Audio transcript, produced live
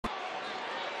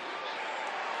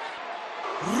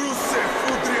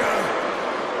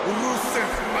Rusev,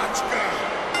 Machka.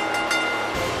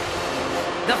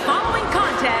 The following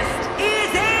contest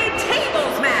is a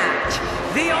tables match.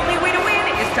 The only way to win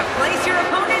is to place your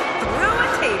opponent through a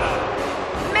table.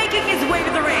 Making his way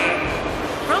to the ring,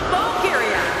 from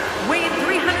Bulgaria, weighing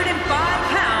 305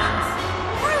 pounds,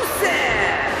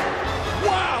 Rusev.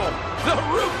 Wow! The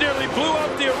roof nearly blew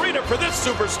out the arena for this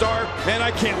superstar, and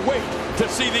I can't wait to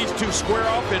see these two square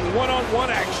off in one-on-one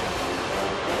action.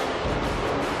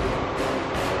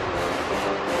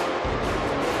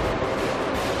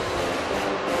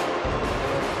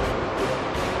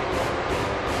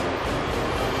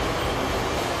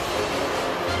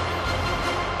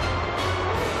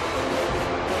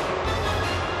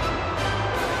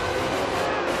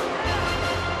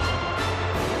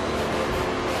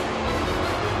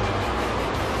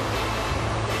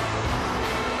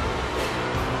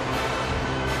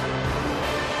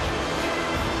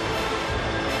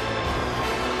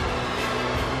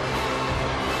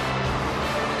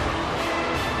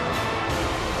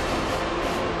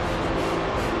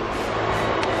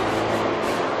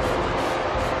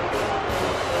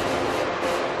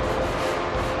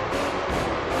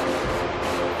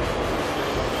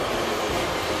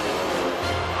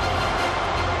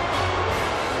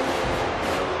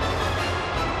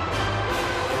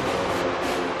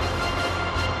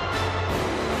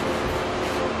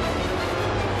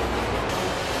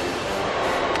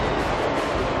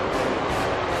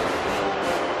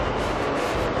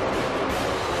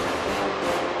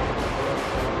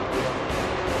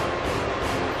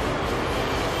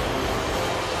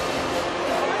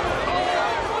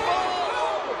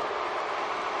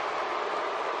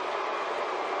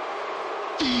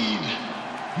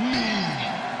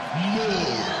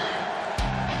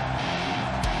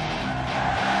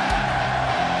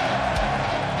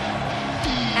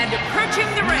 And approaching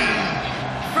the ring,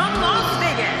 from Las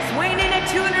Vegas, weighing in at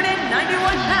 291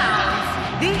 pounds,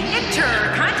 the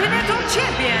Intercontinental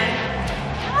Champion,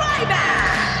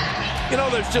 Ryback. You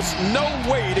know, there's just no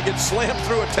way to get slammed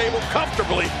through a table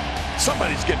comfortably.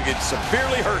 Somebody's going to get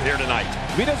severely hurt here tonight.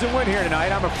 If he doesn't win here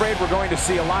tonight, I'm afraid we're going to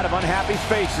see a lot of unhappy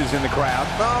faces in the crowd.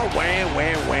 Oh, wah,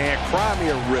 wah, wah. Cry me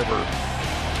a river.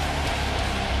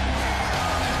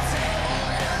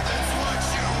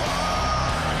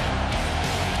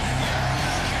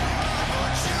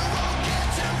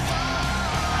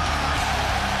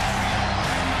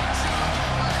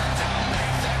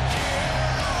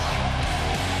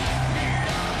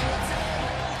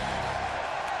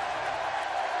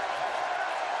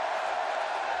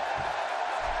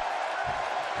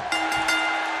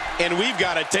 And we've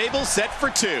got a table set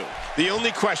for two. The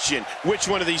only question, which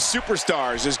one of these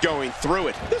superstars is going through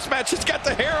it? This match has got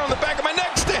the hair on the back of my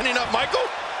neck standing up, Michael.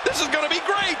 This is going to be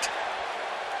great.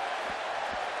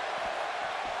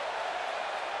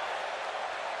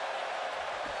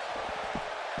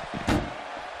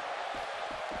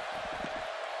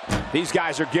 These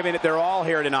guys are giving it their all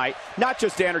here tonight, not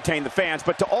just to entertain the fans,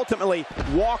 but to ultimately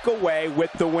walk away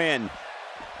with the win.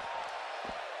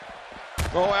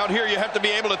 Oh, out here you have to be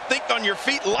able to think on your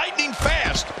feet lightning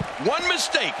fast. One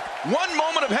mistake, one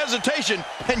moment of hesitation,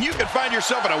 and you can find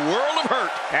yourself in a world of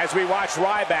hurt. As we watch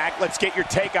Ryback, let's get your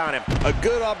take on him. A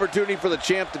good opportunity for the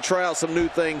champ to try out some new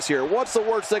things here. What's the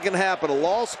worst that can happen? A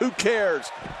loss? Who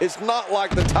cares? It's not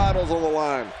like the title's on the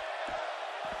line.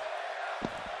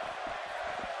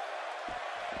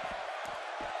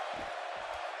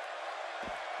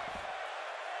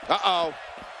 Uh-oh.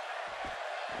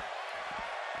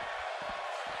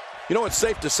 You know, it's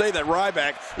safe to say that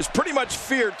Ryback is pretty much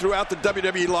feared throughout the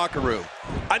WWE locker room.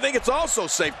 I think it's also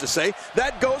safe to say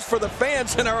that goes for the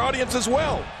fans in our audience as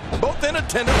well, both in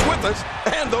attendance with us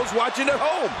and those watching at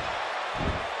home.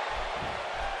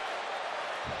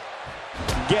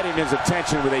 Getting his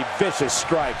attention with a vicious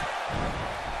strike.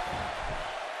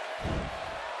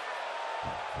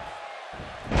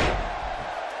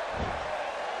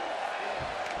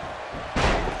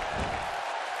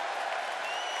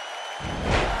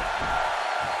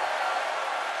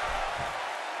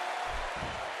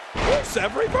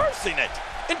 Rusev reversing it.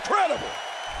 Incredible.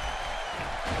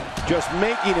 Just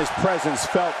making his presence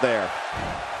felt there.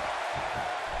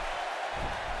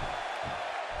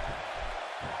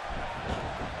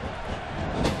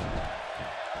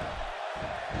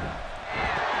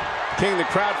 King, the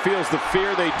crowd feels the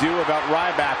fear they do about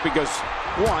Ryback because,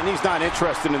 one, he's not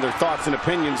interested in their thoughts and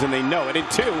opinions, and they know it. And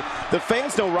two, the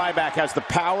fans know Ryback has the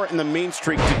power and the mean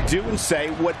streak to do and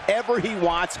say whatever he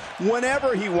wants,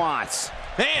 whenever he wants.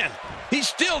 Man, he's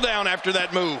still down after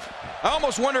that move. I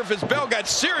almost wonder if his bell got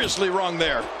seriously wrong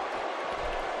there.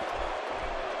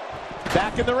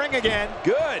 Back in the ring again.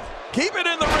 Good. Keep it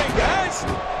in the ring, guys.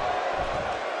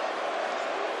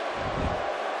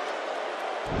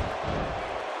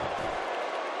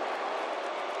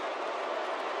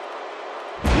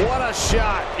 a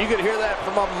shot. You could hear that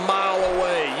from a mile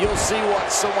away. You'll see what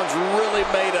someone's really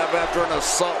made of after an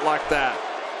assault like that.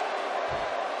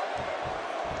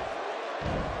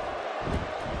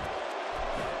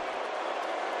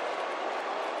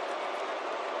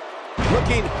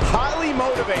 Looking highly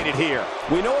motivated here.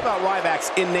 We know about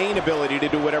Ryback's inane ability to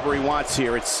do whatever he wants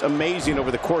here. It's amazing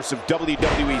over the course of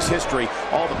WWE's history,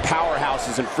 all the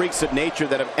powerhouses and freaks of nature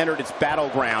that have entered its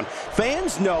battleground.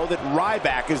 Fans know that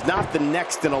Ryback is not the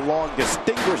next in a long,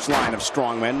 distinguished line of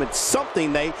strongmen, but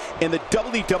something they in the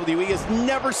WWE has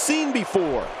never seen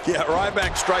before. Yeah,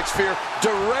 Ryback strikes fear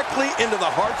directly into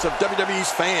the hearts of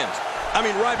WWE's fans. I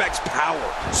mean, Ryback's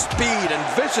power, speed,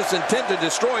 and vicious intent to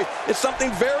destroy is something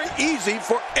very easy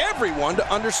for everyone to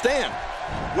understand.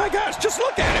 My gosh, just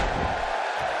look at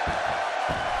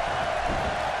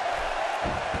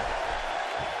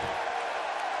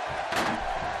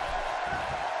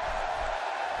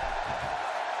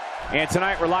him. And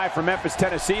tonight we're live from Memphis,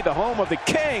 Tennessee, the home of the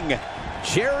King,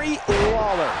 Jerry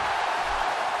Lawler.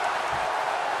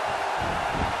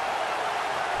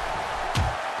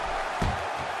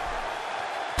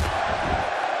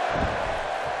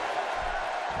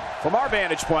 From our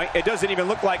vantage point, it doesn't even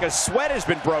look like a sweat has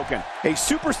been broken. A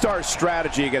superstar's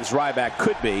strategy against Ryback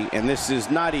could be, and this is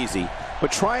not easy,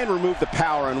 but try and remove the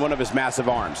power in one of his massive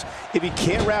arms. If he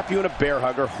can't wrap you in a bear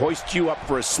hug or hoist you up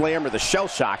for a slam or the shell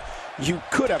shock, you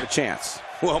could have a chance.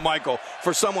 Well, Michael,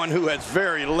 for someone who has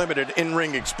very limited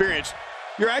in-ring experience,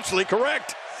 you're actually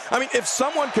correct. I mean, if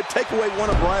someone could take away one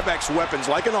of Ryback's weapons,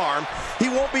 like an arm, he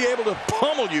won't be able to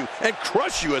pummel you and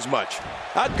crush you as much.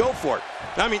 I'd go for it.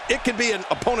 I mean, it could be an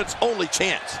opponent's only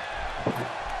chance.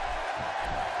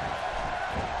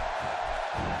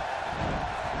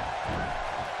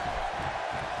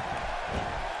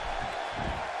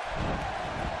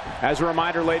 As a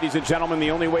reminder, ladies and gentlemen,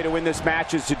 the only way to win this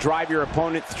match is to drive your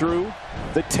opponent through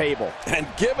the table. And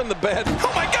given the bed,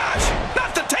 oh my gosh,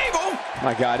 not the table!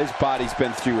 My God, his body's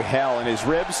been through hell, and his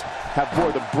ribs have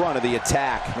bore the brunt of the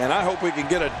attack. And I hope we can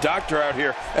get a doctor out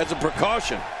here as a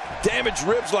precaution. Damaged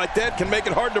ribs like that can make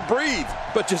it hard to breathe.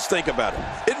 But just think about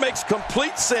it. It makes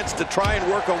complete sense to try and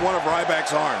work on one of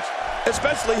Ryback's arms,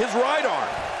 especially his right arm.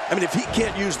 I mean, if he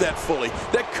can't use that fully,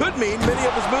 that could mean many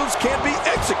of his moves can't be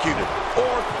executed,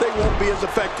 or they won't be as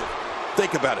effective.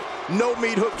 Think about it. No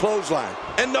meat hook clothesline,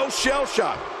 and no shell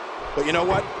shock. But you know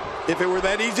what? If it were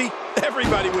that easy,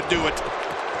 everybody would do it.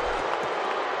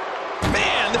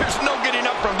 Man, there's no getting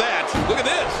up from that. Look at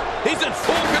this. He's in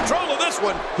full control of this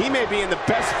one. He may be in the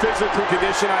best physical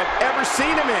condition I've ever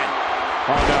seen him in.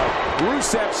 Oh, no.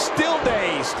 Rusev still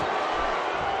dazed.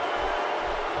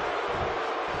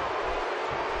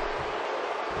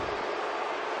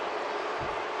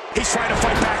 He's trying to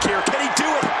fight back here. Can he do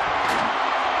it?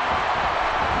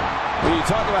 When you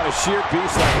talk about a sheer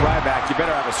beast like Ryback, you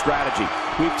better have a strategy.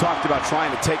 We've talked about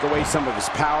trying to take away some of his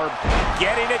power.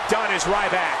 Getting it done is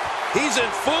Ryback. He's in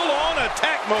full-on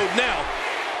attack mode now.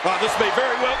 Oh, this may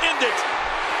very well end it.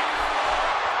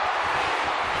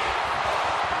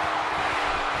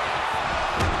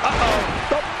 Uh-oh.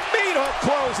 The meat hook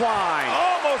clothesline.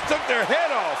 Almost took their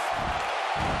head off.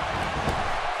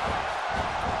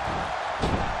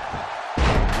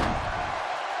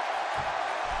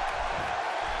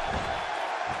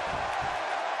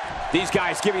 These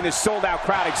guys giving this sold-out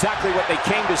crowd exactly what they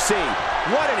came to see.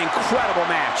 What an incredible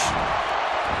match.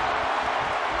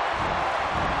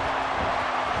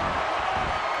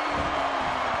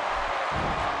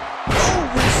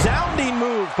 Resounding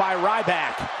move by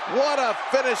Ryback. What a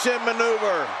finishing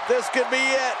maneuver. This could be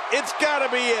it. It's got to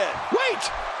be it.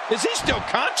 Wait, is he still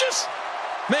conscious?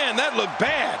 Man, that looked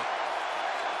bad.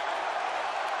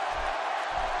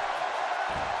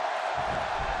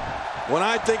 When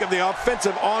I think of the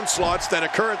offensive onslaughts that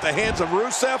occur at the hands of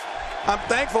Rusev, I'm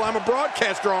thankful I'm a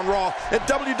broadcaster on Raw at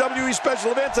WWE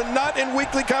special events and not in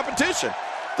weekly competition.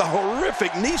 The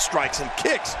horrific knee strikes and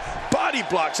kicks, body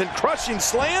blocks, and crushing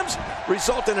slams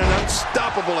result in an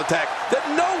unstoppable attack that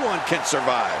no one can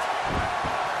survive.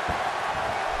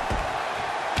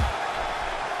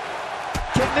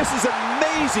 This is an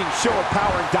amazing show of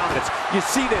power and dominance. You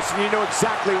see this and you know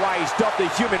exactly why he's dubbed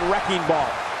the human wrecking ball.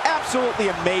 Absolutely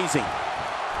amazing.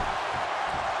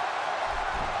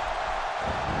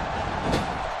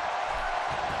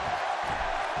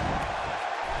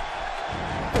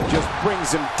 Just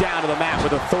brings him down to the mat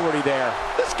with authority there.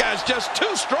 This guy's just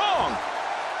too strong.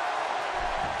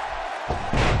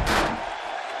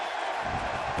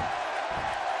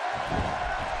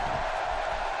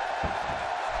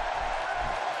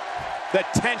 The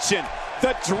tension,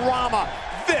 the drama.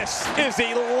 This is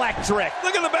electric.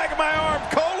 Look at the back of my arm,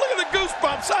 Cole. Look at the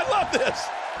goosebumps. I love this.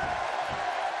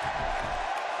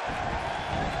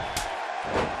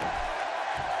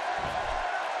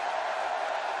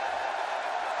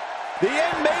 The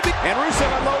end maybe. And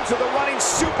Rusev unloads with a running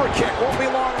super kick. Won't be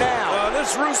long now.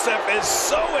 This Rusev is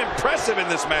so impressive in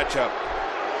this matchup.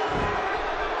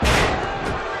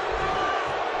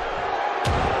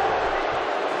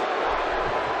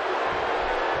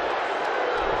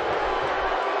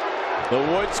 The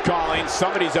Woods calling.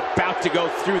 Somebody's about to go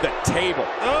through the table.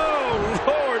 Oh,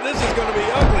 Lord, this is going to be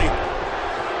ugly.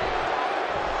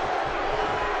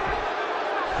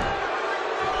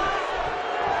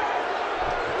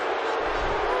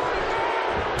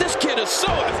 This kid is so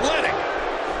athletic.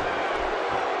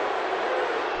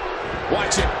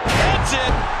 Watch it. That's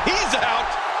it. He's out.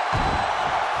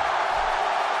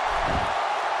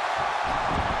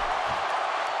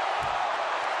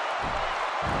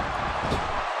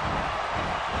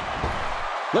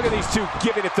 Look at these two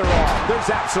giving it their all. There's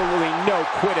absolutely no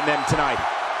quit in them tonight.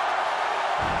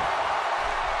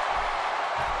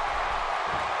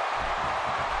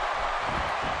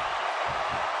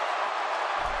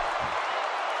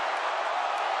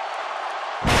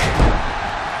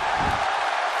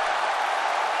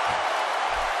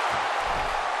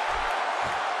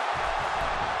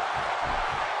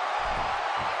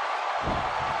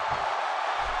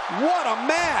 What a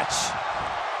match!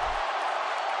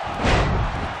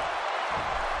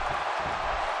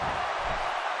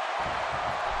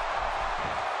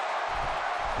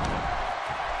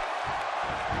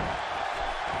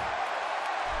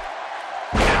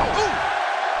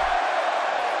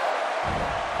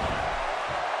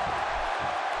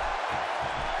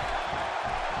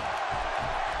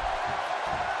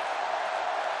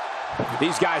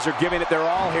 These guys are giving it their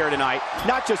all here tonight,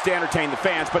 not just to entertain the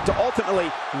fans, but to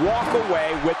ultimately walk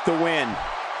away with the win.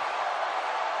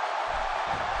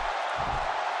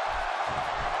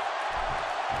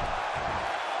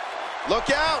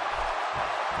 Look out!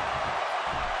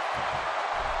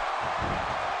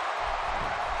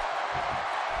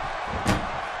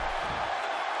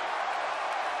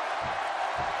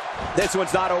 This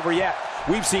one's not over yet.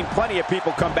 We've seen plenty of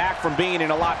people come back from being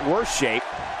in a lot worse shape.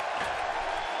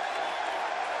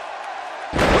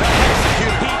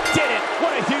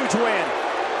 Huge win.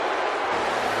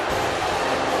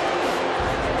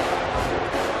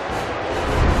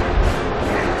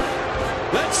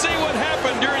 Let's see what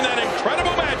happened during that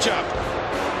incredible matchup.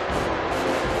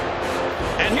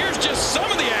 And here's just some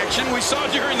of the action we saw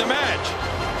during the match.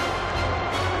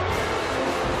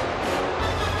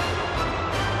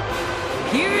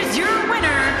 Here's your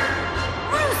winner,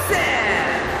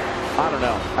 Rusev. I don't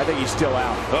know. I think he's still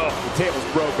out. Oh, the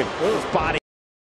table's broken. His body.